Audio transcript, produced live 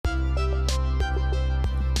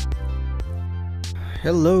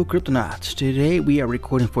Hello Cryptonauts! Today we are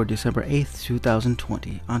recording for December 8th,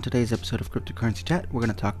 2020. On today's episode of Cryptocurrency Chat, we're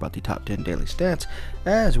going to talk about the top 10 daily stats,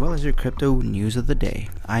 as well as your crypto news of the day.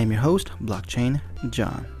 I am your host, Blockchain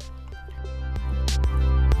John.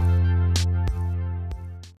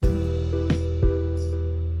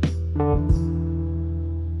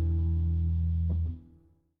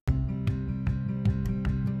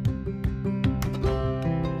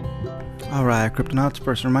 Alright, Cryptonauts,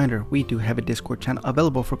 first reminder, we do have a Discord channel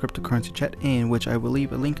available for Cryptocurrency Chat, in which I will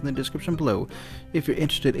leave a link in the description below. If you're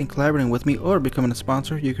interested in collaborating with me or becoming a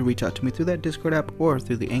sponsor, you can reach out to me through that Discord app or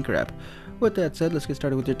through the Anchor app. With that said, let's get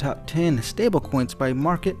started with your top 10 stablecoins by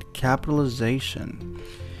market capitalization.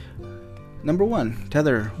 Number 1,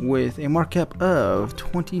 Tether, with a market cap of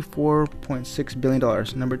 $24.6 billion.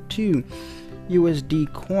 Number 2,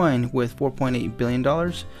 USD Coin with $4.8 billion.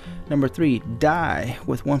 Number 3, DAI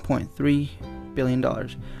with $1.3 billion.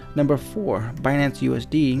 Number 4, Binance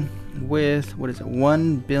USD with,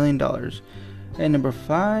 $1 billion. And number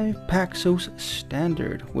 5, Paxos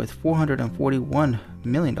Standard with $441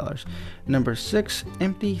 million. Number 6,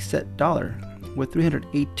 Empty Set Dollar with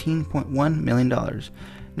 $318.1 million.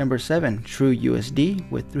 Number 7, True USD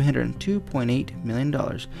with $302.8 million.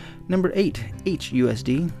 Number 8,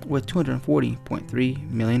 HUSD with $240.3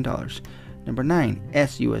 million. Number 9,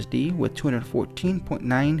 SUSD with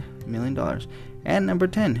 $214.9 million. And number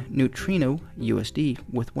 10, Neutrino USD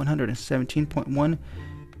with $117.1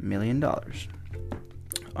 million.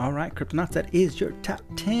 Alright, Cryptonauts, that is your top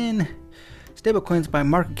 10 stablecoins by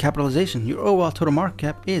market capitalization. Your overall total market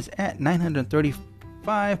cap is at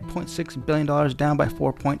 $935.6 billion, down by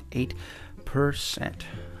 4.8%.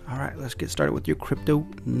 Alright, let's get started with your crypto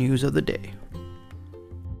news of the day.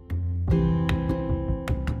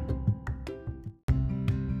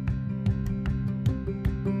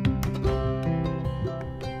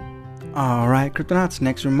 Alright, Cryptonauts,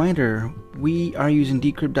 next reminder, we are using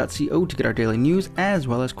Decrypt.co to get our daily news, as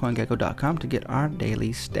well as CoinGecko.com to get our daily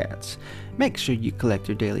stats. Make sure you collect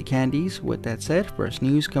your daily candies. With that said, first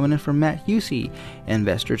news coming in from Matt Husey.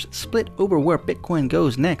 Investors split over where Bitcoin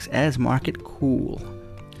goes next as market cool.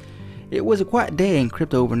 It was a quiet day in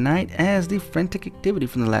crypto overnight as the frantic activity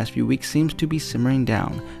from the last few weeks seems to be simmering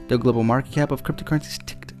down. The global market cap of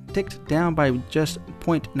cryptocurrencies ticked down by just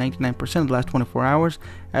 0.99% in the last 24 hours,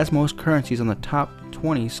 as most currencies on the top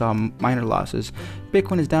 20 saw minor losses.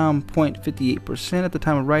 Bitcoin is down 0.58% at the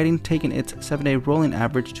time of writing, taking its 7-day rolling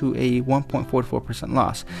average to a 1.44%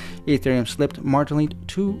 loss. Ethereum slipped marginally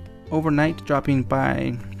overnight, dropping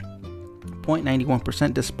by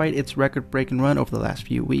 0.91% despite its record-breaking run over the last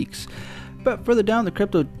few weeks. But further down the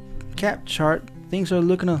crypto cap chart, things are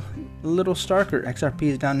looking a little starker. XRP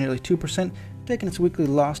is down nearly 2%, taking its weekly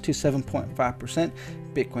loss to 7.5%.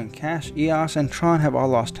 Bitcoin Cash, EOS, and Tron have all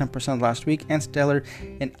lost 10% last week, and Stellar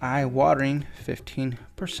and eye-watering 15%.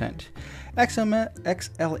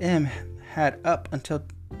 XLM had up until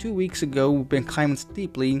 2 weeks ago been climbing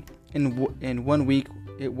steeply. In 1 week,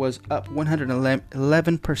 it was up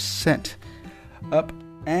 111% up,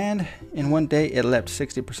 and in 1 day it leapt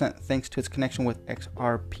 60% thanks to its connection with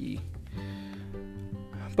XRP.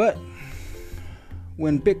 But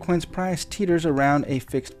when Bitcoin's price teeters around a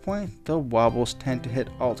fixed point, the wobbles tend to hit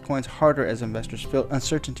altcoins harder as investors feel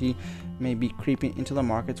uncertainty may be creeping into the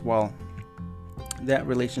markets. While that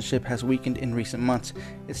relationship has weakened in recent months,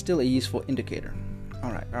 it's still a useful indicator.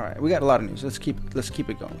 All right. We got a lot of news. Let's keep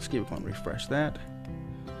it going. Refresh that.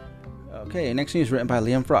 Okay, next news written by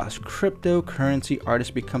Liam Frost. Cryptocurrency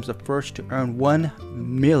artist becomes the first to earn $1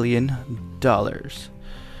 million.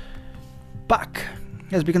 Bach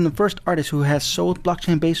has become the first artist who has sold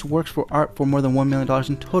blockchain-based works for art for more than $1 million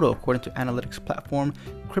in total, according to analytics platform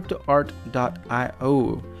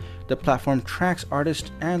CryptoArt.io. The platform tracks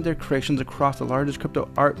artists and their creations across the largest crypto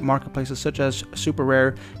art marketplaces such as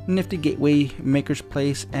SuperRare, Nifty Gateway, Maker's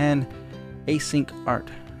Place, and Async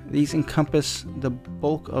Art. These encompass the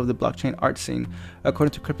bulk of the blockchain art scene.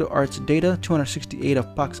 According to CryptoArt's data, 268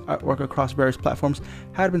 of Bach's artwork across various platforms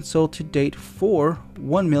had been sold to date for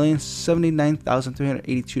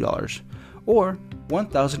 $1,079,382, or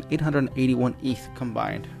 1,881 ETH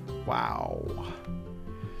combined. Wow.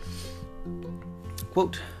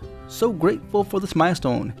 Quote, "So grateful for this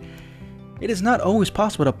milestone. It is not always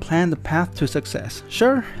possible to plan the path to success.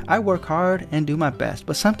 Sure, I work hard and do my best,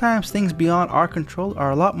 but sometimes things beyond our control are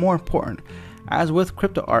a lot more important, as with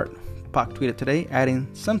crypto art," Bach tweeted today, adding,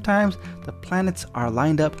 "Sometimes the planets are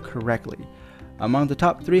lined up correctly." Among the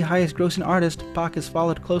top 3 highest grossing artists, Bach is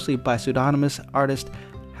followed closely by pseudonymous artist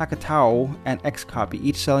Hakatao and Xcopy,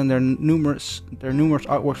 each selling their numerous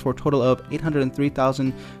artworks for a total of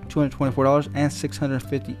 $803,224 and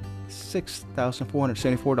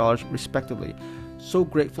 $6,474 respectively. So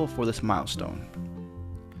grateful for this milestone.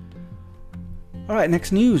 Alright,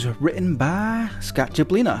 next news written by Scott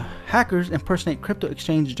Giblina. Hackers impersonate crypto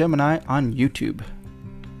exchange Gemini on YouTube.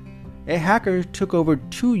 A hacker took over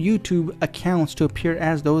 2 YouTube accounts to appear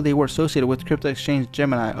as though they were associated with crypto exchange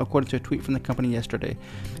Gemini, according to a tweet from the company yesterday.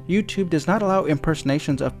 YouTube does not allow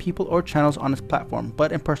impersonations of people or channels on its platform,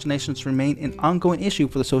 but impersonations remain an ongoing issue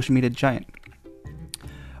for the social media giant.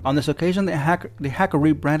 On this occasion, the hacker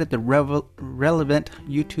rebranded the relevant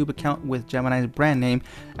YouTube account with Gemini's brand name,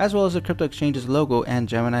 as well as the crypto exchange's logo, and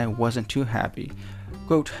Gemini wasn't too happy.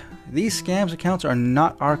 Quote, "These scams accounts are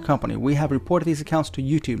not our company. We have reported these accounts to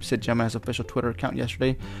YouTube," said Gemini's official Twitter account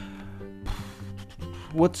yesterday.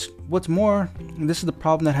 What's more, this is the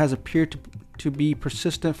problem that has appeared to be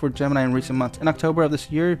persistent for Gemini in recent months. In October of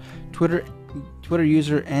this year, Twitter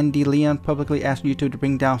user Andy Leon publicly asked YouTube to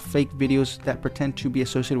bring down fake videos that pretend to be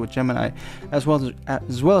associated with Gemini, as well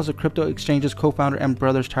as the crypto exchange's co-founder and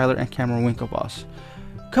brothers Tyler and Cameron Winklevoss.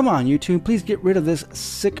 Come on, YouTube, please get rid of this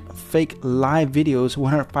sick fake live videos.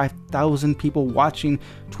 105,000 people watching,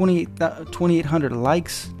 2,800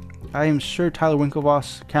 likes. I am sure Tyler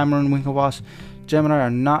Winklevoss, Cameron Winklevoss, Gemini are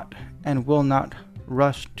not and will not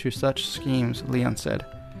rush to such schemes, Leon said.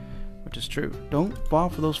 Which is true. Don't fall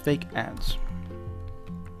for those fake ads.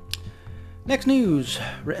 Next news,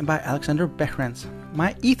 written by Alexander Behrens.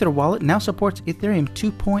 My Ether wallet now supports Ethereum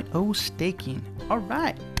 2.0 staking.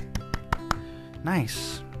 Alright.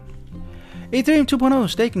 Nice. Ethereum 2.0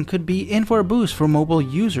 staking could be in for a boost for mobile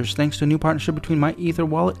users thanks to a new partnership between My Ether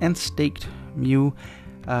wallet and Staked. Mu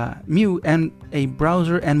and a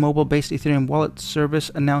browser and mobile-based Ethereum wallet service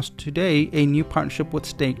announced today a new partnership with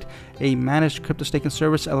Staked, a managed crypto staking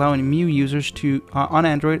service allowing Mu users to on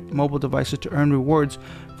Android mobile devices to earn rewards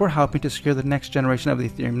for helping to secure the next generation of the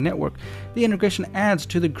Ethereum network. The integration adds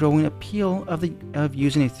to the growing appeal of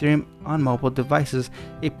using Ethereum on mobile devices,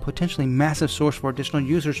 a potentially massive source for additional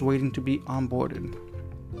users waiting to be onboarded.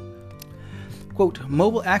 Quote,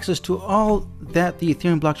 mobile access to all that the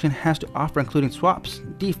Ethereum blockchain has to offer, including swaps,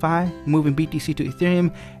 DeFi, moving BTC to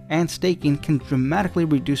Ethereum, and staking, can dramatically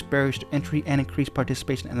reduce barriers to entry and increase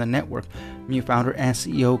participation in the network. Mu founder and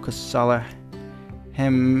CEO Kosala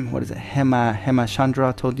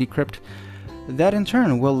Hemachandra told Decrypt. That in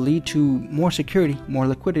turn will lead to more security, more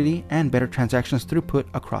liquidity, and better transactions throughput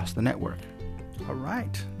across the network.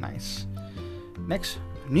 Alright, nice. Next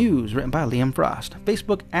news written by Liam Frost.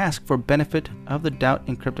 Facebook asked for benefit of the doubt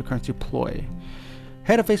in cryptocurrency ploy.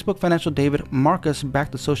 Head of Facebook Financial David Marcus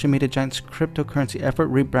backed the social media giant's cryptocurrency effort,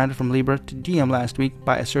 rebranded from Libra to Diem last week,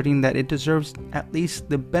 by asserting that it deserves at least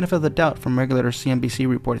the benefit of the doubt from regulator CNBC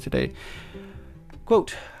reported today.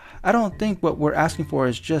 Quote, I don't think what we're asking for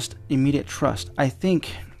is just immediate trust. I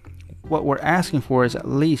think what we're asking for is at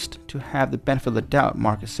least to have the benefit of the doubt,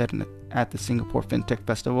 Marcus said at the Singapore FinTech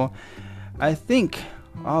Festival. I think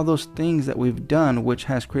all those things that we've done, which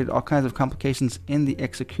has created all kinds of complications in the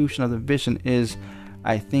execution of the vision, is,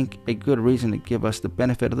 I think, a good reason to give us the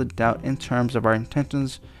benefit of the doubt in terms of our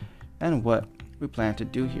intentions and what we plan to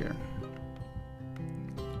do here.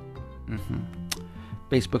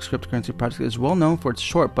 Facebook's cryptocurrency project is well known for its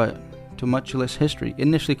short but tumultuous history.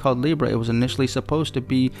 Initially called Libra, it was initially supposed to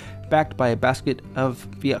be backed by a basket of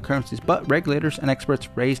fiat currencies, but regulators and experts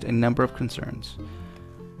raised a number of concerns.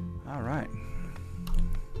 Alright.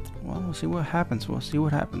 Well, we'll see what happens.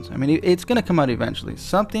 I mean, it's going to come out eventually.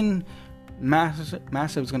 Something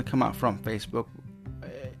massive is going to come out from Facebook.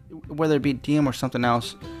 Whether it be Diem or something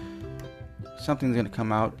else, something's going to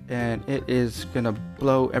come out, and it is going to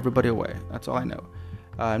blow everybody away. That's all I know.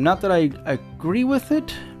 Not that I agree with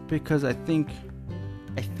it, because I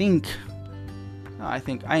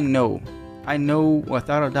know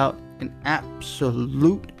without a doubt and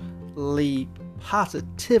absolutely,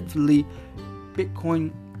 positively,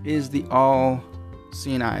 Bitcoin is the all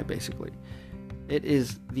CNI, basically. It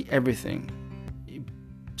is the everything.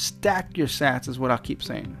 Stack your sats is what I'll keep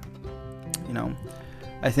saying. You know,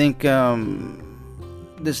 I think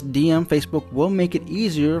this Diem Facebook will make it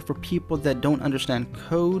easier for people that don't understand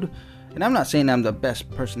code. And I'm not saying I'm the best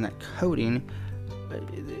person at coding, but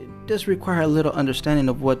it does require a little understanding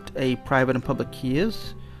of what a private and public key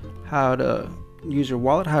is, how to use your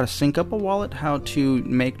wallet, how to sync up a wallet, how to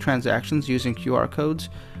make transactions using QR codes.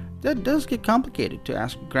 That does get complicated to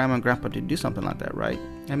ask grandma and grandpa to do something like that, right?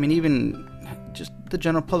 I mean, even just the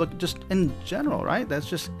general public, just in general, right? That's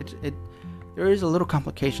just, it there is a little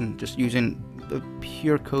complication just using the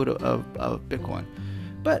pure code of Bitcoin.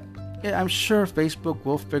 But yeah, I'm sure Facebook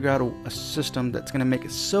will figure out a system that's going to make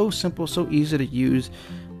it so simple, so easy to use,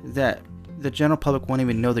 that the general public won't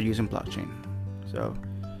even know they're using blockchain. So,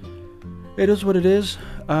 It is what it is,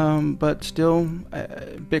 but still,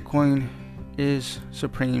 Bitcoin is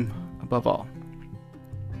supreme above all.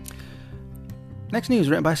 Next news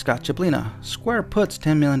written by Scott Chiplina. Square puts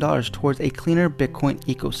 $10 million towards a cleaner Bitcoin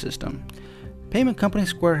ecosystem. Payment company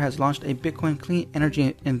Square has launched a Bitcoin clean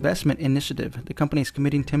energy investment initiative. The company is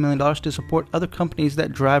committing $10 million to support other companies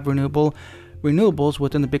that drive renewables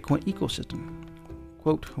within the Bitcoin ecosystem.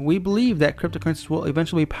 Quote, "We believe that cryptocurrencies will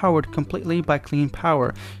eventually be powered completely by clean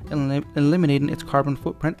power, eliminating its carbon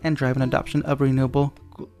footprint and driving adoption of renewables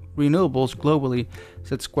globally,"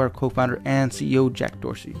 said Square co-founder and CEO Jack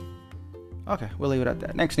Dorsey. Okay, we'll leave it at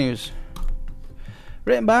that. Next news.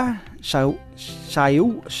 Written by Shuao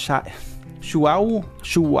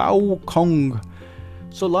Kong.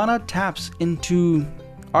 Solana taps into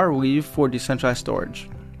Arweave for decentralized storage.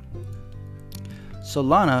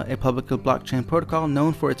 Solana, a public blockchain protocol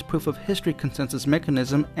known for its proof-of-history consensus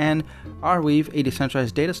mechanism, and Arweave, a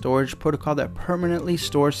decentralized data storage protocol that permanently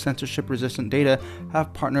stores censorship-resistant data,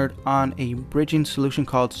 have partnered on a bridging solution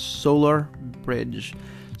called Solar Bridge.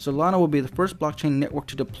 Solana will be the first blockchain network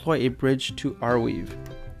to deploy a bridge to Arweave.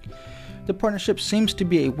 The partnership seems to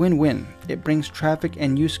be a win-win. It brings traffic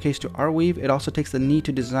and use case to Arweave. It also takes the need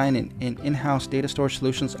to design an in-house data storage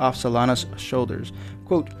solutions off Solana's shoulders.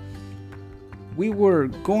 Quote, "We were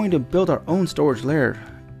going to build our own storage layer,"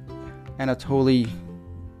 Anatoly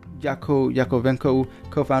Yakovenko,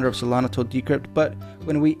 co-founder of Solana, told Decrypt, "but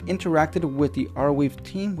when we interacted with the Arweave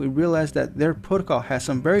team, we realized that their protocol has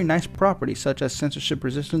some very nice properties such as censorship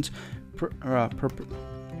resistance,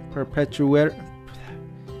 perpetuity,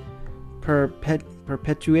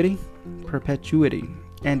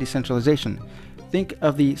 and decentralization. Think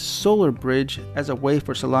of the Solar Bridge as a way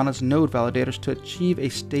for Solana's node validators to achieve a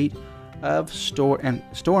state of store and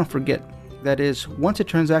forget. That is, once a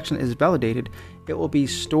transaction is validated, it will be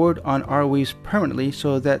stored on Arweave permanently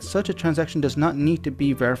so that such a transaction does not need to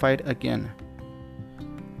be verified again.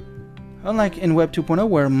 Unlike in Web 2.0,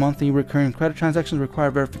 where monthly recurring credit transactions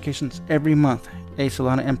require verifications every month, a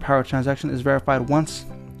Solana Empower transaction is verified once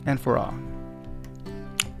and for all."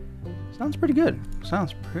 Sounds pretty good.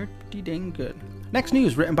 Sounds pretty dang good. Next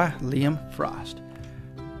news written by Liam Frost.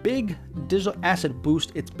 Big digital asset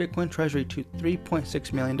boosts its Bitcoin treasury to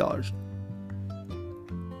 $3.6 million.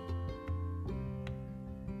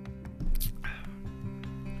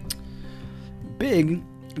 Big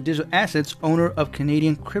Digital Assets, owner of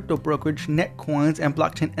Canadian crypto brokerage Netcoins and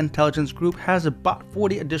blockchain intelligence group, has bought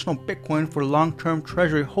 40 additional Bitcoin for long-term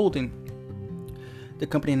treasury holding. The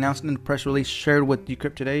company announced in a press release shared with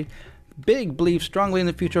Decrypt today. Big believes strongly in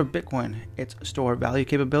the future of Bitcoin, its store value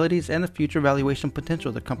capabilities, and the future valuation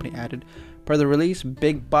potential, the company added. Per the release,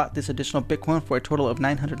 Big bought this additional Bitcoin for a total of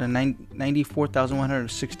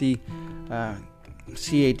 994,160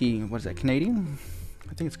 CAD. What is that, Canadian?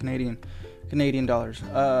 I think it's Canadian dollars.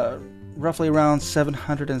 Roughly around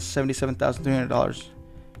 $777,300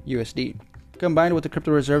 USD. Combined with the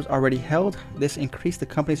crypto reserves already held, this increased the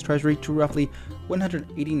company's treasury to roughly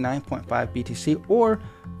 189.5 BTC or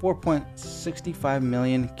 4.65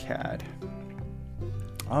 million CAD.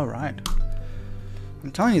 Alright.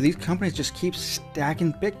 I'm telling you, these companies just keep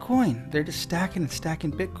stacking Bitcoin. They're just stacking and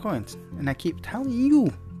stacking Bitcoins. And I keep telling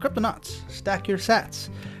you, Cryptonauts, stack your sats.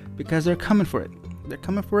 Because they're coming for it. They're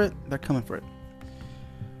coming for it. They're coming for it.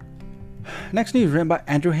 Next news written by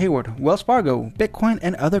Andrew Hayward. Wells Fargo, Bitcoin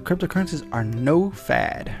and other cryptocurrencies are no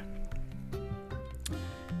fad.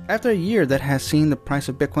 After a year that has seen the price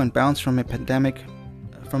of Bitcoin bounce from a pandemic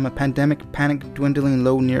panic dwindling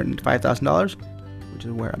low near $5,000, which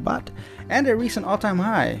is where I bought, and a recent all-time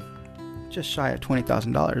high just shy of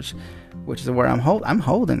 $20,000, which is where I'm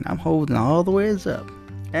holding all the ways up.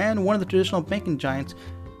 And one of the traditional banking giants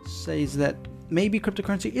says that maybe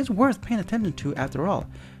cryptocurrency is worth paying attention to after all.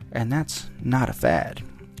 And that's not a fad.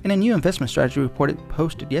 In a new investment strategy report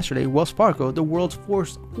posted yesterday, Wells Fargo, the world's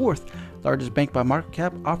fourth largest bank by market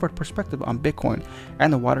cap, offered perspective on Bitcoin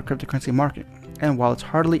and the wider cryptocurrency market. And while it's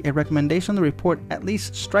hardly a recommendation, the report at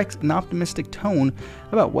least strikes an optimistic tone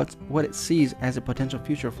about what it sees as a potential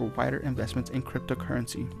future for wider investments in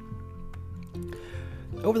cryptocurrency.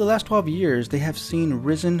 Over the last 12 years, they have seen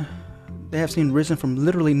risen from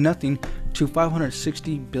literally nothing to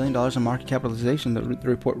 $560 billion in market capitalization, the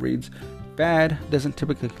report reads. Fad doesn't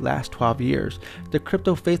typically last 12 years. The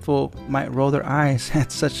crypto faithful might roll their eyes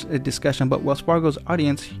at such a discussion, but Wells Fargo's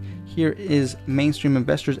audience here is mainstream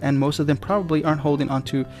investors, and most of them probably aren't holding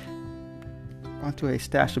onto a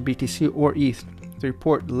stash of BTC or ETH. The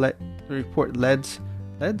report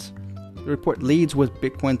leads with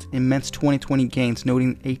Bitcoin's immense 2020 gains,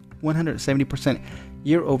 noting a 170%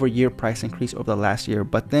 year-over-year price increase over the last year,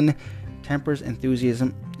 but then tempers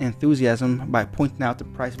enthusiasm enthusiasm by pointing out the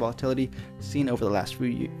price volatility seen over the last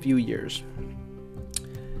few years.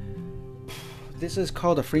 This is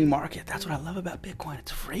called a free market. That's what I love about Bitcoin.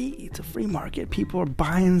 It's free. It's a free market. People are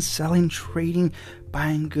buying, selling, trading,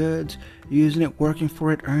 buying goods, using it, working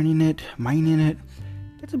for it, earning it, mining it.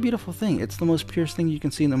 It's a beautiful thing. It's the most purest thing you can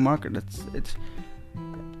see in the market. It's.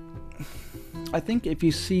 I think if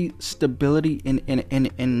you see stability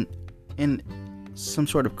in some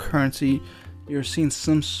sort of currency, you're seeing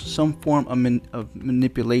some form of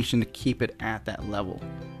manipulation to keep it at that level.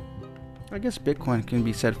 I guess Bitcoin can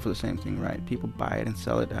be said for the same thing, right? People buy it and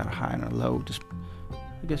sell it at a high and a low. Just,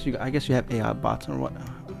 I guess you have AI bots or what?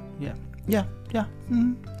 Yeah.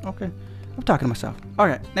 Okay, I'm talking to myself. All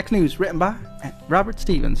right, next news written by Robert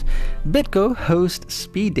Stevens. BitGo hosts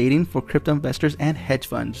speed dating for crypto investors and hedge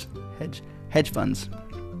funds. Hedge funds.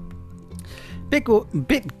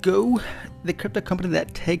 BitGo, the crypto company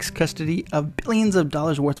that takes custody of billions of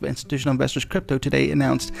dollars worth of institutional investors' crypto, today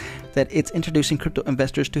announced that it's introducing crypto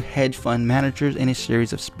investors to hedge fund managers in a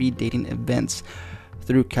series of speed dating events.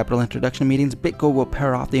 Through capital introduction meetings, BitGo will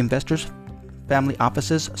pair off the investors, family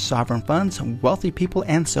offices, sovereign funds, wealthy people,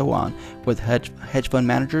 and so on, with hedge fund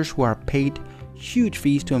managers who are paid huge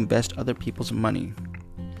fees to invest other people's money.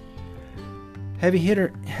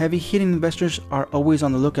 Heavy-hitting investors are always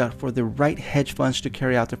on the lookout for the right hedge funds to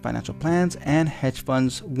carry out their financial plans, and hedge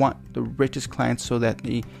funds want the richest clients so that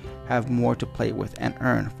they have more to play with and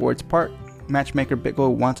earn. For its part, matchmaker BitGo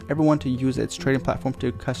wants everyone to use its trading platform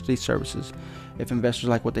to custody services. If investors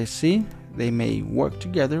like what they see, they may work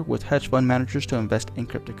together with hedge fund managers to invest in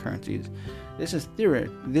cryptocurrencies. This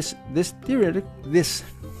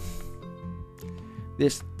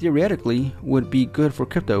theoretically would be good for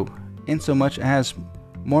crypto, in so much as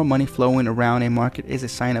more money flowing around a market is a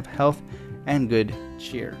sign of health and good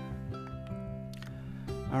cheer.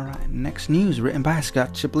 Alright, next news written by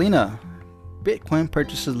Scott Chipolina. Bitcoin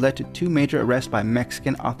purchases led to 2 major arrests by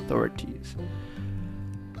Mexican authorities.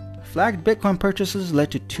 Flagged Bitcoin purchases led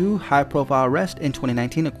to 2 high-profile arrests in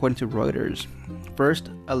 2019, according to Reuters. First,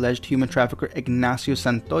 alleged human trafficker Ignacio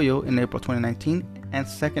Santoyo in April 2019, and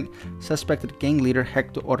second, suspected gang leader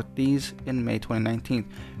Hector Ortiz in May 2019.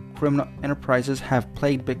 Criminal enterprises have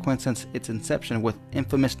plagued Bitcoin since its inception, with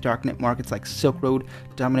infamous darknet markets like Silk Road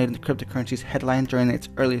dominating the cryptocurrency's headlines during its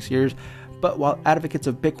earliest years. But while advocates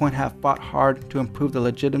of Bitcoin have fought hard to improve the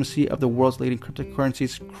legitimacy of the world's leading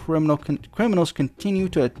cryptocurrencies, criminals continue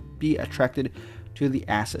to be attracted to the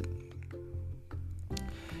asset.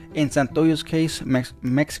 In Santoyo's case,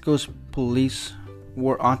 Mexico's police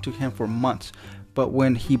were onto him for months, but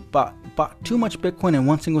when he bought too much Bitcoin in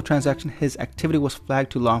one single transaction, his activity was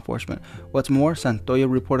flagged to law enforcement. What's more, Santoyo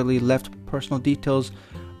reportedly left personal details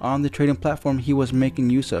on the trading platform he was making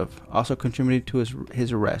use of, also contributing to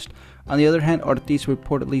his arrest. On the other hand, Ortiz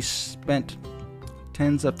reportedly spent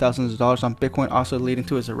tens of thousands of dollars on Bitcoin, also leading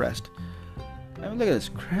to his arrest. I mean, look at this.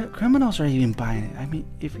 Criminals are even buying it. I mean,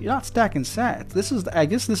 if you're not stacking sats, I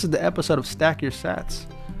guess this is the episode of Stack Your Sats.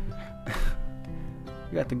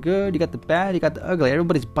 You got the good, you got the bad, you got the ugly.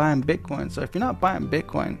 Everybody's buying Bitcoin. So if you're not buying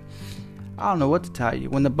Bitcoin, I don't know what to tell you.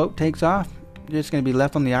 When the boat takes off, you're just going to be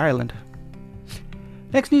left on the island.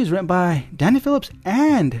 Next news written by Danny Phillips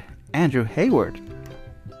and Andrew Hayward.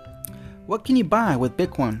 What can you buy with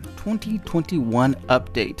Bitcoin 2021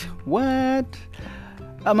 update? What?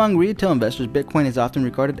 Among retail investors, Bitcoin is often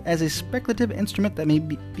regarded as a speculative instrument that may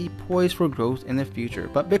be poised for growth in the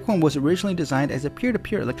future. But Bitcoin was originally designed as a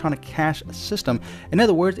peer-to-peer electronic cash system. In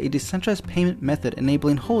other words, a decentralized payment method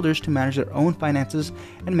enabling holders to manage their own finances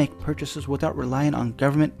and make purchases without relying on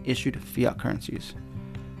government-issued fiat currencies.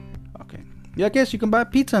 Okay. Yeah, I guess you can buy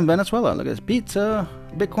pizza in Venezuela. Look at this. Pizza.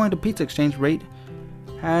 Bitcoin to pizza exchange rate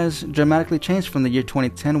has dramatically changed from the year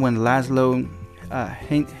 2010 when Laszlo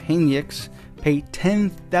Hanyecz paid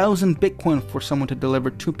 10,000 Bitcoin for someone to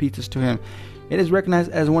deliver 2 pizzas to him. It is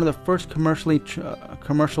recognized as one of the first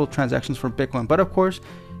commercial transactions for Bitcoin. But of course,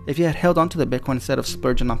 if you had held onto the Bitcoin instead of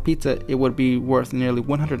splurging on pizza, it would be worth nearly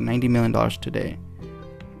 $190 million today.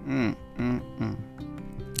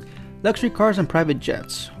 Luxury cars and private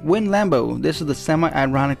jets. Win Lambo. This is the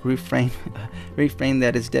semi-ironic refrain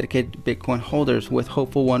that is dedicated to Bitcoin holders, with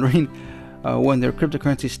hopeful wondering when their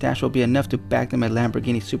cryptocurrency stash will be enough to bag them a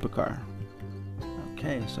Lamborghini supercar.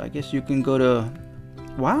 Okay, so I guess you can go to...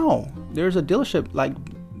 Wow, there's a dealership, like,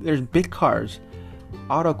 there's big cars,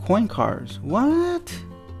 auto coin cars. What?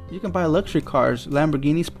 You can buy luxury cars,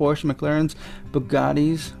 Lamborghinis, Porsche, McLarens,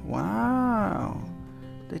 Bugattis. Wow.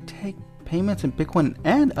 They take payments in Bitcoin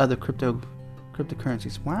and other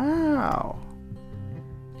cryptocurrencies. Wow.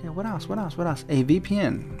 Okay, what else? A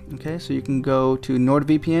VPN. Okay, so you can go to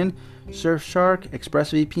NordVPN, Surfshark,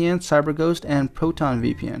 ExpressVPN, CyberGhost, and Proton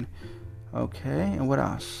VPN. Okay, and what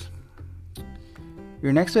else?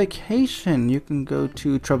 Your next vacation, you can go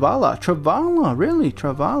to Travala.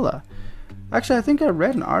 Travala. Actually, I think I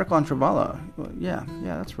read an article on Travala. Yeah,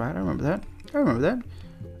 that's right. I remember that.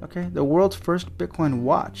 Okay, the world's first Bitcoin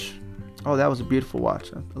watch. Oh, that was a beautiful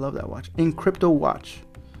watch. I love that watch. Encrypto watch.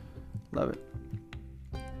 Love it.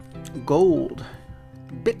 Gold.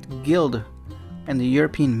 BitGuild and the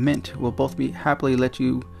European Mint will both be happily let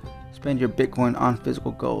you spend your Bitcoin on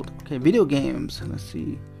physical gold. Okay, video games. Let's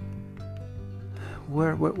see.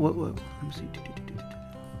 What? Let me see.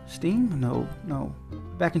 Steam? No.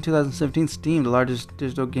 Back in 2017, Steam, the largest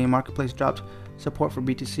digital game marketplace, dropped support for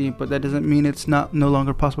BTC, but that doesn't mean it's no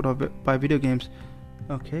longer possible to buy video games.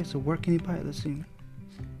 Okay, so where can you buy it? Let's see.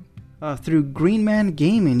 Through Greenman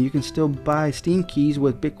Gaming, you can still buy Steam keys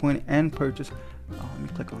with Bitcoin and purchase. Oh, let me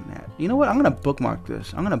click on that. You know what? I'm gonna bookmark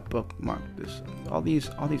this. All these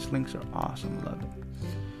links are awesome. I love it.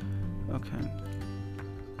 Okay.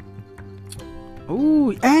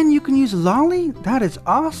 Ooh, and you can use Lolly. That is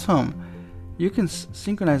awesome. You can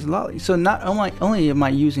synchronize Lolly. So not only am I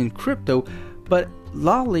using crypto, but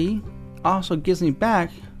Lolly also gives me back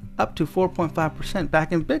up to 4.5%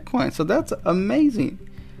 back in Bitcoin. So that's amazing.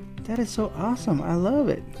 That is so awesome. I love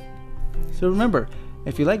it. So remember,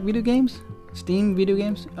 if you like video games, Steam video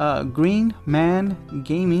games,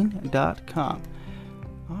 greenmangaming.com.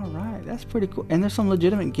 All right, that's pretty cool. And there's some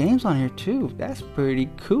legitimate games on here too. That's pretty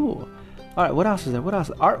cool. All right, what else is there? What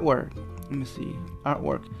else? Artwork. Let me see.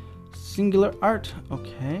 Artwork. Singular art.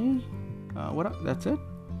 Okay. What else? That's it.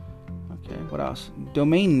 Okay. What else?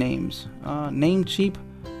 Domain names. Namecheap.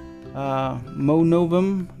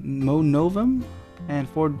 Monovum,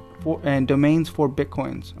 and domains for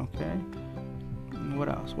Bitcoins. Okay. What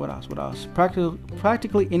else?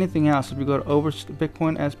 Practically anything else. If you go to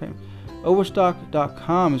Bitcoin as payment,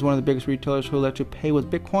 Overstock.com is one of the biggest retailers who let you pay with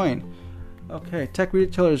Bitcoin. Okay, tech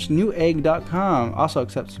retailers Newegg.com also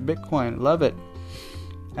accepts Bitcoin. Love it.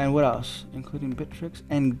 And what else? Including Bittrex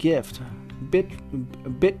and Gift.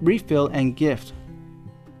 Bitrefill and Gift.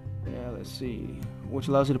 Yeah, let's see. Which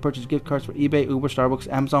allows you to purchase gift cards for eBay, Uber, Starbucks,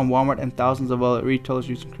 Amazon, Walmart, and thousands of other retailers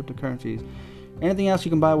using cryptocurrencies. Anything else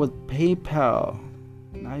you can buy with PayPal.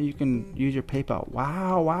 Now you can use your PayPal.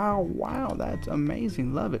 Wow. That's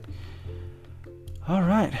amazing. Love it. All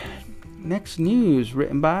right. Next news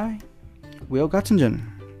written by Will Göttingen.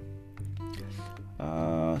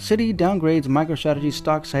 Citi downgrades MicroStrategy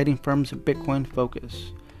stock, citing firm's Bitcoin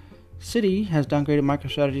focus. Citi has downgraded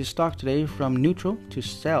MicroStrategy stock today from neutral to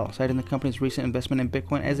sell, citing the company's recent investment in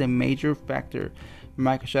Bitcoin as a major factor.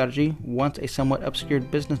 MicroStrategy, once a somewhat obscure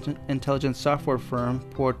business intelligence software firm,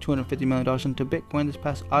 poured $250 million into Bitcoin this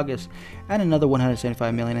past August and another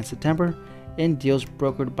 $175 million in September in deals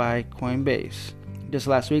brokered by Coinbase. Just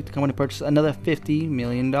last week, the company purchased another $50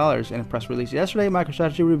 million. In a press release yesterday,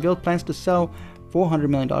 MicroStrategy revealed plans to sell $400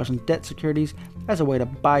 million in debt securities as a way to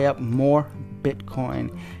buy up more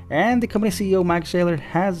Bitcoin. And the company CEO, Mike Saylor,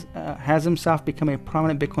 has himself become a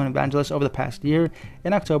prominent Bitcoin evangelist over the past year.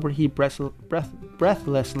 In October, he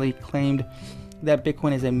breathlessly claimed that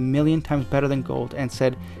Bitcoin is 1,000,000 times better than gold and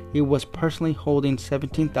said he was personally holding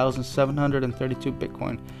 17,732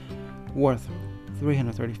 Bitcoin, worth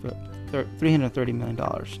 $330 million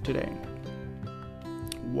today.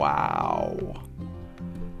 Wow.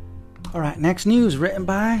 All right, next news written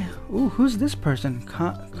by, who's this person?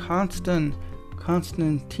 Konstantin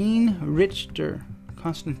Richter.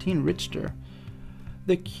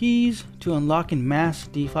 The keys to unlocking mass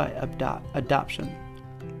DeFi adoption.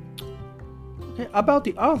 Okay, about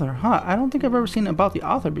the author, I don't think I've ever seen about the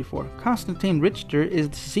author before. Konstantin Richter is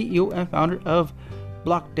the CEO and founder of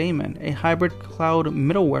Blockdaemon, a hybrid cloud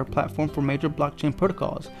middleware platform for major blockchain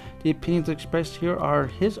protocols. The opinions expressed here are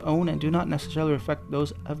his own and do not necessarily reflect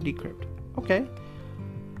those of Decrypt. Okay.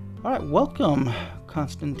 Alright, welcome,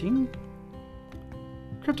 Konstantin.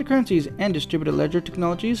 Cryptocurrencies and distributed ledger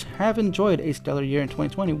technologies have enjoyed a stellar year in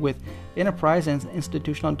 2020, with enterprise and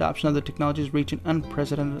institutional adoption of the technologies reaching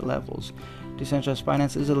unprecedented levels. Decentralized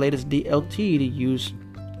finance is the latest DLT to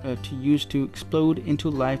use to explode into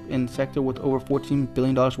life in the sector, with over $14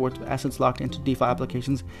 billion worth of assets locked into DeFi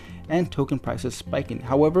applications and token prices spiking.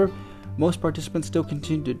 However, most participants still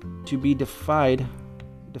continue to be defined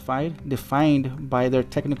by their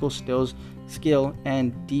technical skill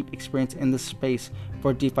and deep experience in the space.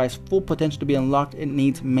 For DeFi's full potential to be unlocked, it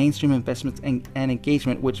needs mainstream investments and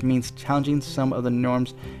engagement, which means challenging some of the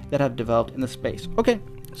norms that have developed in the space. Okay,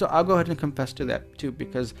 so I'll go ahead and confess to that too,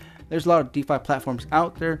 because there's a lot of DeFi platforms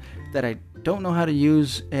out there that I don't know how to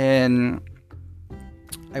use, and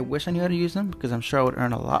I wish I knew how to use them because I'm sure I would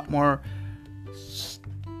earn a lot more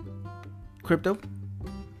crypto.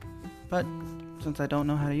 But since I don't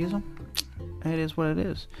know how to use them, it is what it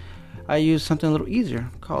is. I use something a little easier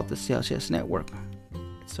called the Celsius Network.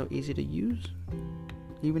 It's so easy to use.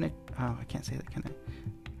 I can't say that, can I?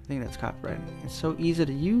 I think that's copyrighted. It's so easy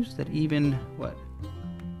to use that even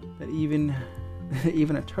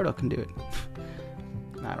a turtle can do it.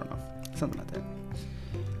 I don't know, something like that.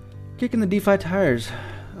 Kicking the DeFi tires.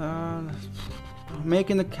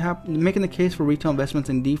 Making the case for retail investments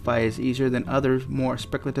in DeFi is easier than other more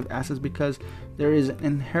speculative assets because there is an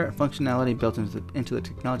inherent functionality built into the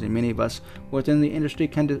technology. Many of us within the industry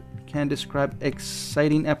can describe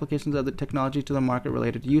exciting applications of the technology to the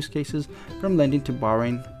market-related use cases, from lending to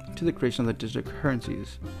borrowing to the creation of the digital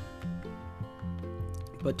currencies.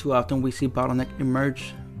 But too often we see bottlenecks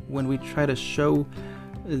emerge when we try to show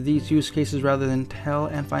these use cases rather than tell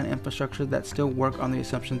and find infrastructure that still work on the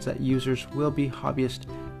assumptions that users will be hobbyists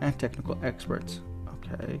and technical experts.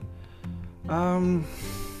 Okay. Yeah,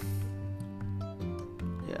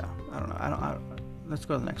 I don't know. Let's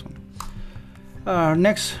go to the next one.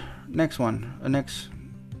 Next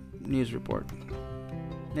news report.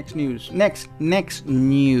 Next news.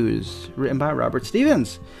 Written by Robert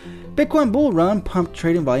Stevens. Bitcoin bull run pumped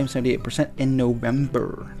trading volume 78% in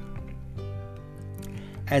November.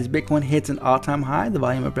 As Bitcoin hits an all-time high, the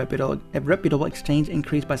volume of reputable exchange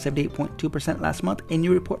increased by 78.2% last month. A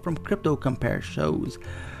new report from Crypto Compare shows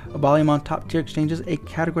a volume on top-tier exchanges, a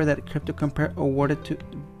category that Crypto Compare awarded to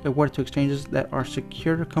exchanges that are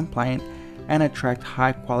secure, compliant, and attract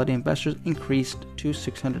high-quality investors, increased to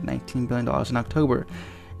 $619 billion in October.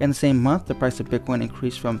 In the same month, the price of Bitcoin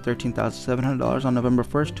increased from $13,700 on November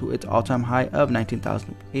 1st to its all-time high of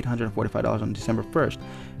 $19,845 on December 1st.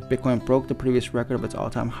 Bitcoin broke the previous record of its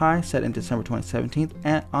all-time high, set in December 2017,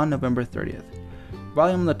 and on November 30th.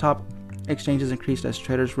 Volume on the top exchanges increased as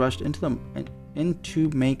traders rushed in to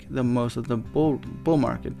make the most of the bull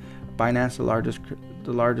market. Binance,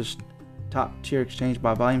 the largest top-tier exchange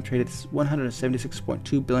by volume, traded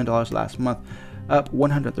 $176.2 billion last month, up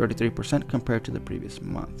 133% compared to the previous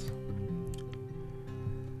month.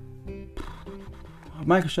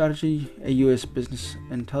 MicroStrategy, a U.S. business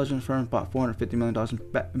intelligence firm, bought $450 million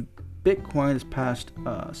in Bitcoin this past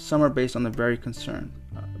summer based on that very concern.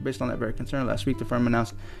 Last week, the firm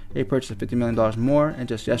announced a purchase of $50 million more, and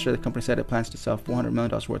just yesterday, the company said it plans to sell $400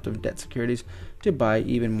 million worth of debt securities to buy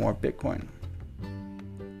even more Bitcoin.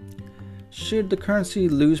 Should the currency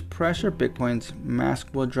lose pressure, Bitcoin's mask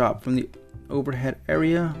will drop from the overhead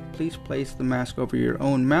area. Please place the mask over your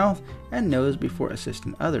own mouth and nose before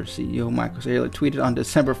assisting others. CEO Michael Saylor tweeted on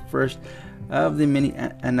December 1st of the many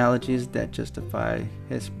analogies that justify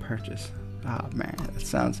his purchase. Oh man,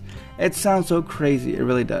 it sounds so crazy. It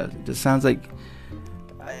really does. It just sounds like,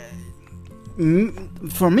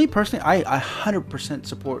 for me personally, I 100%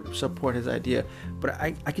 support his idea, but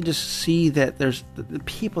I can just see that there's the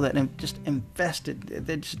people that have just invested,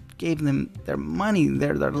 they just gave them their money,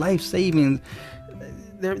 their life savings.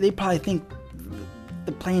 They probably think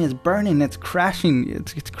the plane is burning, it's crashing,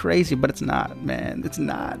 it's crazy, but it's not, man. It's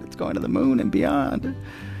not. It's going to the moon and beyond.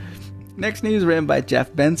 Next news written by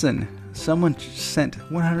Jeff Benson. Someone sent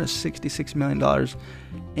 $166 million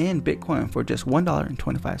in Bitcoin for just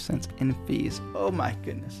 $1.25 in fees. Oh my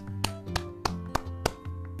goodness.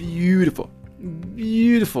 Beautiful.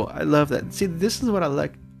 I love that. See, this is what I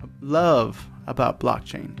love about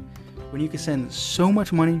blockchain. When you can send so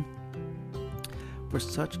much money for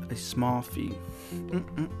such a small fee.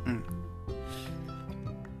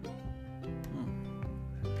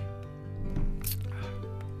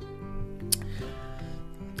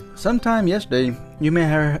 Sometime yesterday, you may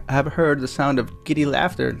have heard the sound of giddy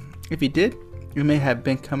laughter. If you did, it may have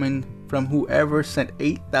been coming from whoever sent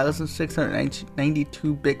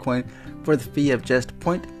 8,692 Bitcoin for the fee of just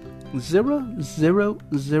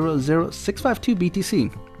 0.0000652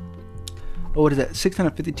 BTC. Or what is that?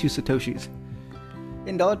 652 Satoshis.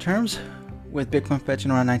 In dollar terms, with Bitcoin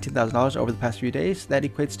fetching around $19,000 over the past few days, that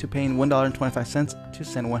equates to paying $1.25 to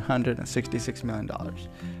send $166 million.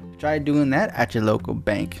 Try doing that at your local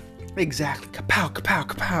bank. Exactly. Kapow, kapow,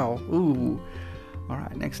 kapow. Ooh. All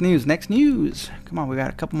right, next news. Come on, we got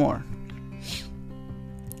a couple more.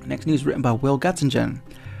 Next news written by Will Gutzingen.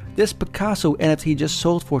 This Picasso NFT just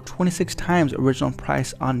sold for 26 times original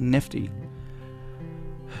price on Nifty.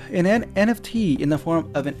 An NFT in the form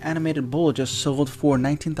of an animated bull just sold for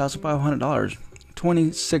 $19,500.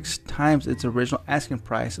 26 times its original asking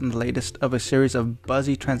price in the latest of a series of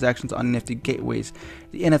buzzy transactions on Nifty gateways,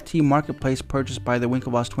 the NFT marketplace purchased by the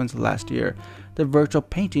Winklevoss twins last year. The virtual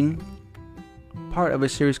painting part of a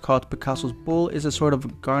series called Picasso's Bull, is a sort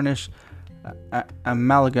of garnish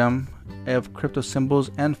amalgam of crypto symbols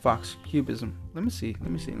and Fox cubism. Let me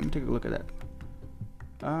take a look at that.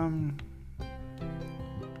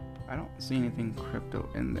 I don't see anything crypto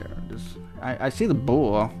in there. I see the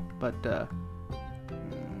bull, but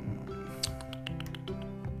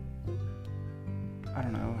I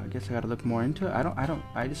don't know. I guess I gotta look more into it.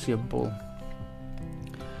 I just see a bull.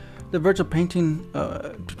 The virtual painting.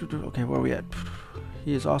 Okay, where are we at?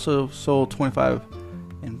 He has also sold 25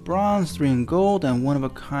 in bronze, 3 in gold, and 1 of a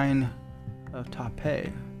kind of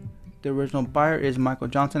Taipei. The original buyer is Michael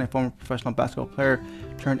Johnson, a former professional basketball player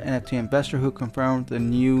turned NFT investor who confirmed the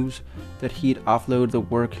news that he'd offloaded the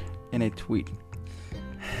work in a tweet.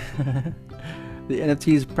 The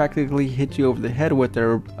NFTs practically hit you over the head with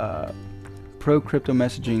their pro-crypto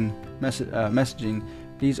messaging.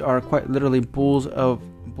 These are quite literally bulls,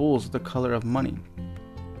 the color of money,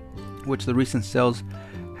 which the recent sales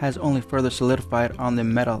has only further solidified on the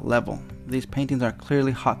meta level. These paintings are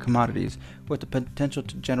clearly hot commodities with the potential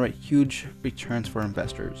to generate huge returns for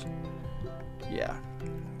investors. Yeah.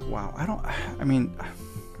 Wow.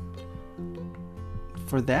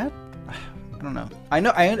 For that, I don't know. I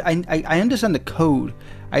know. I understand the code.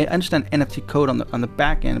 I understand NFT code on the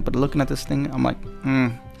back end, but looking at this thing, I'm like,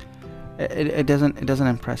 it doesn't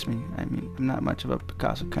impress me. I mean, I'm not much of a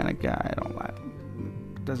Picasso kind of guy.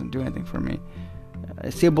 It doesn't do anything for me. I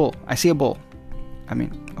see a bull. I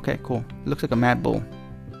mean, okay, cool. It looks like a mad bull,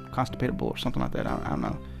 constipated bull, or something like that. I don't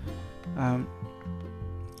know.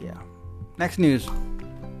 Yeah. Next news.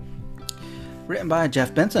 Written by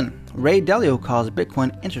Jeff Benson. Ray Dalio calls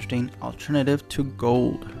Bitcoin interesting alternative to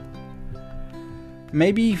gold.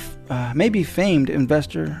 Maybe famed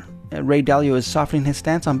investor Ray Dalio is softening his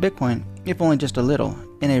stance on Bitcoin, if only just a little.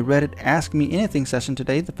 In a Reddit Ask Me Anything session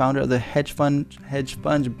today, the founder of the hedge fund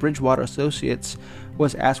Bridgewater Associates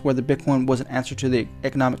was asked whether Bitcoin was an answer to the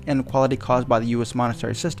economic inequality caused by the U.S.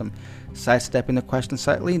 monetary system. Sidestepping the question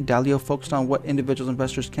slightly, Dalio focused on what individual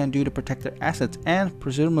investors can do to protect their assets and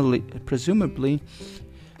presumably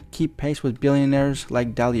keep pace with billionaires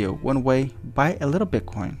like Dalio. One way, buy a little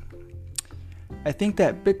Bitcoin. I think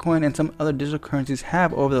that Bitcoin and some other digital currencies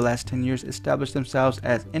have, over the last 10 years, established themselves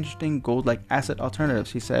as interesting gold-like asset alternatives,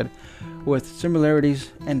 he said, with similarities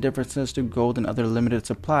and differences to gold and other limited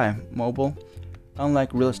supply, mobile, unlike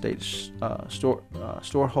real estate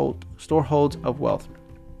storeholds of wealth.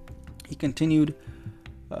 He continued,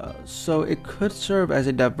 so it could serve as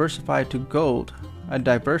a diverser to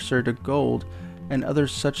gold and other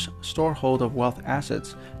such storehold of wealth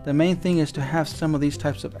assets. The main thing is to have some of these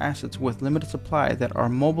types of assets with limited supply that are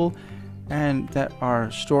mobile and that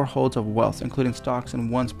are storeholds of wealth, including stocks in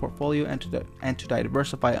one's portfolio, and to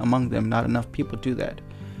diversify among them. Not enough people do that.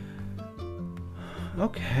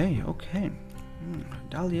 Okay.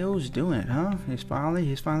 Dalio's doing it, huh? He's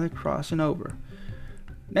finally crossing over.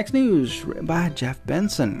 Next news, written by Jeff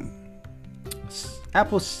Benson.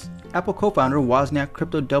 Apple co-founder Wozniak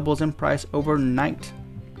crypto doubles in price overnight.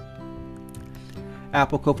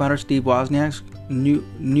 Apple co-founder Steve Wozniak's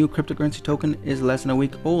new cryptocurrency token is less than a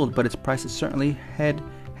week old, but its price is certainly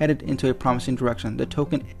headed into a promising direction. The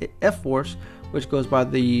token F-Force, which goes by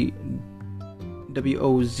the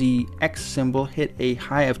WOZX symbol, hit a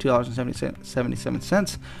high of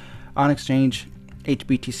 $2.77 on exchange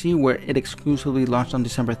HBTC, where it exclusively launched on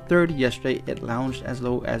December 3rd. Yesterday, it launched as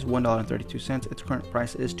low as $1.32. Its current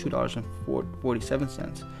price is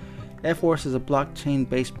 $2.47. F-Force is a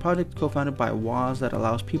blockchain-based project co-founded by Woz that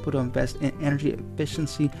allows people to invest in energy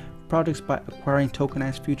efficiency projects by acquiring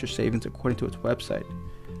tokenized future savings, according to its website.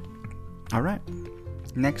 All right,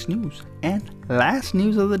 next news and last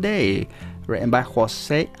news of the day, written by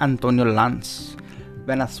Jose Antonio Lanz.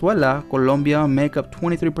 Venezuela, Colombia make up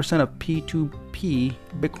 23% of P2P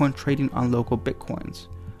Bitcoin trading on local Bitcoins.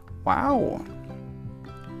 Wow.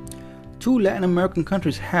 2 Latin American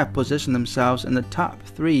countries have positioned themselves in the top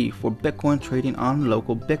 3 for Bitcoin trading on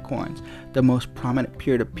local Bitcoins, the most prominent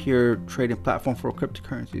peer-to-peer trading platform for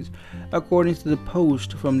cryptocurrencies. According to the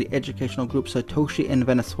post from the educational group Satoshi in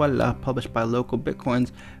Venezuela, published by Local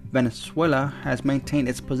Bitcoins, Venezuela has maintained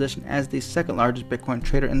its position as the second largest Bitcoin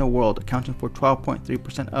trader in the world, accounting for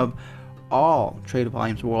 12.3% of all trade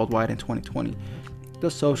volumes worldwide in 2020. The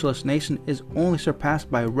socialist nation is only surpassed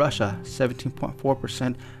by Russia,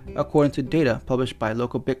 17.4%, according to data published by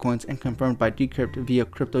Local Bitcoins and confirmed by Decrypt via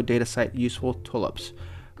crypto data site Useful Tulips.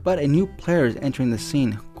 But a new player is entering the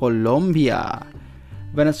scene, Colombia.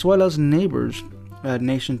 Venezuela's neighbors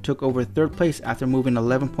nation took over third place after moving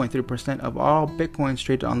 11.3% of all Bitcoins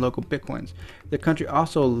traded on Local Bitcoins. The country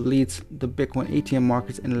also leads the Bitcoin ATM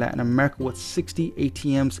markets in Latin America with 60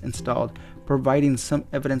 ATMs installed, providing some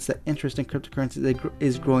evidence that interest in cryptocurrencies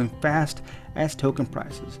is growing fast as token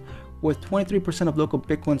prices. With 23% of local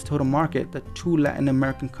Bitcoin's total market, the two Latin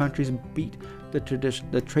American countries beat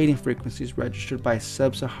the trading frequencies registered by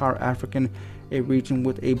Sub-Saharan Africa, a region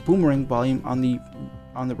with a boomerang volume on the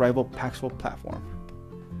rival Paxful platform.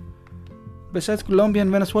 Besides Colombia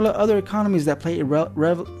and Venezuela, other economies that play a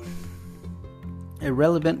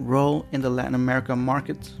relevant role in the Latin America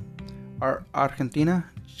markets are Argentina,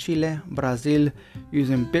 Chile, Brazil.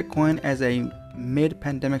 Using Bitcoin as a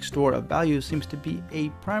mid-pandemic store of value seems to be a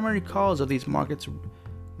primary cause of these markets'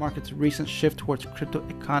 recent shift towards crypto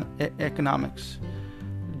economics.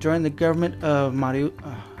 During the government of Mauricio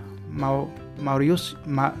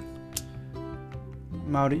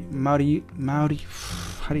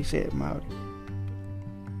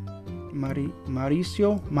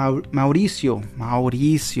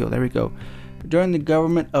there we go. During the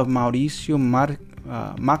government of Mauricio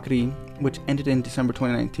Macri, which ended in December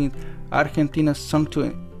 2019, Argentina sunk to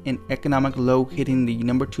an economic low, hitting the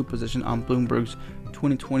number 2 position on Bloomberg's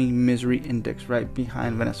 2020 Misery Index, right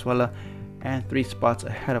behind Venezuela and 3 spots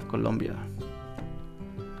ahead of Colombia.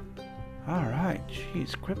 Alright,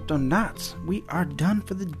 jeez, crypto nuts. We are done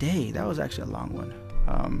for the day. That was actually a long one.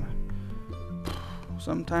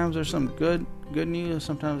 Sometimes there's some good news,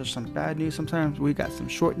 sometimes there's some bad news, sometimes we got some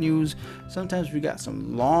short news, sometimes we got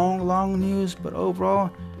some long news, but overall,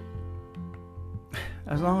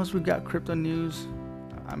 as long as we got crypto news,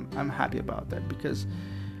 I'm happy about that, because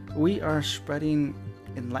we are spreading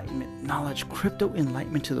enlightenment, knowledge, crypto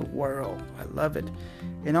enlightenment to the world. I love it.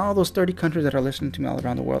 And all those 30 countries that are listening to me all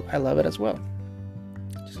around the world, I love it as well.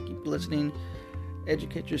 Just keep listening,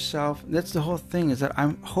 educate yourself. That's the whole thing, is that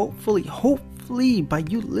I'm hopefully by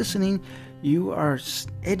you listening, you are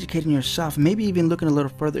educating yourself, maybe even looking a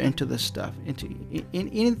little further into this stuff, into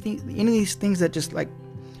any of these things that just like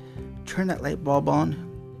turn that light bulb on.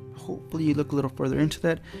 Hopefully you look a little further into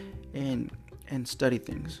that and study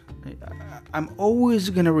things. I'm always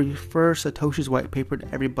going to refer Satoshi's white paper to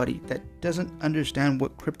everybody that doesn't understand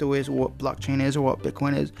what crypto is, or what blockchain is, or what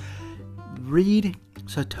Bitcoin is. Read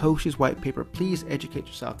Satoshi's white paper. Please educate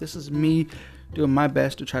yourself. This is me doing my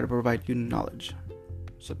best to try to provide you knowledge.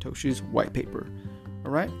 Satoshi's white paper.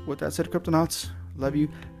 Alright, with that said, Cryptonauts, love you.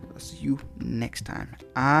 I'll see you next time.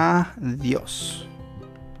 Adios.